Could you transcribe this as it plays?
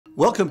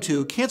Welcome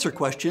to Cancer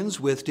Questions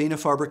with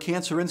Dana-Farber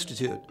Cancer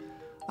Institute.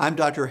 I'm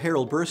Dr.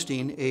 Harold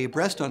Burstein, a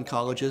breast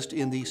oncologist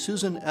in the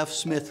Susan F.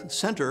 Smith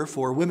Center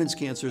for Women's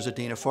Cancers at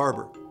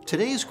Dana-Farber.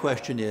 Today's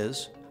question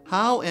is,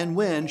 how and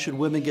when should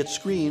women get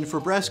screened for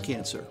breast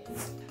cancer?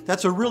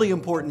 That's a really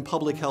important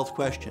public health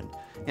question,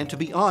 and to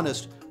be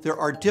honest, there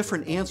are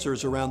different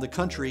answers around the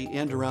country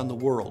and around the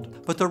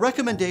world. But the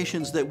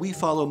recommendations that we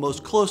follow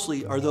most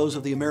closely are those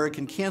of the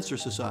American Cancer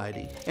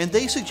Society, and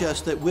they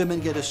suggest that women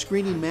get a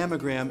screening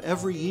mammogram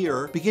every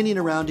year beginning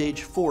around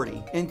age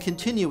 40 and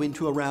continuing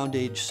to around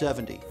age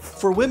 70.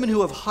 For women who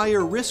have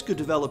higher risk of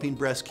developing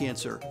breast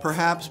cancer,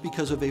 perhaps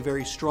because of a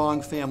very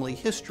strong family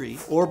history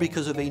or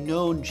because of a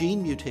known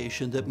gene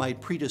mutation that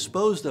might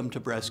predispose them to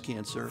breast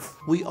cancer,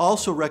 we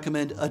also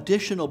recommend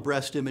additional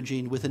breast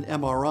imaging with an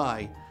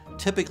MRI,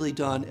 typically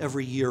done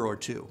every year or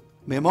two.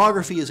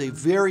 Mammography is a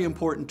very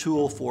important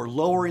tool for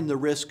lowering the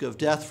risk of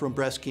death from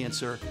breast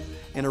cancer,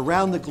 and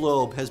around the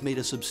globe has made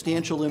a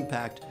substantial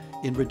impact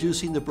in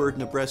reducing the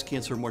burden of breast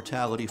cancer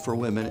mortality for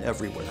women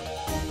everywhere.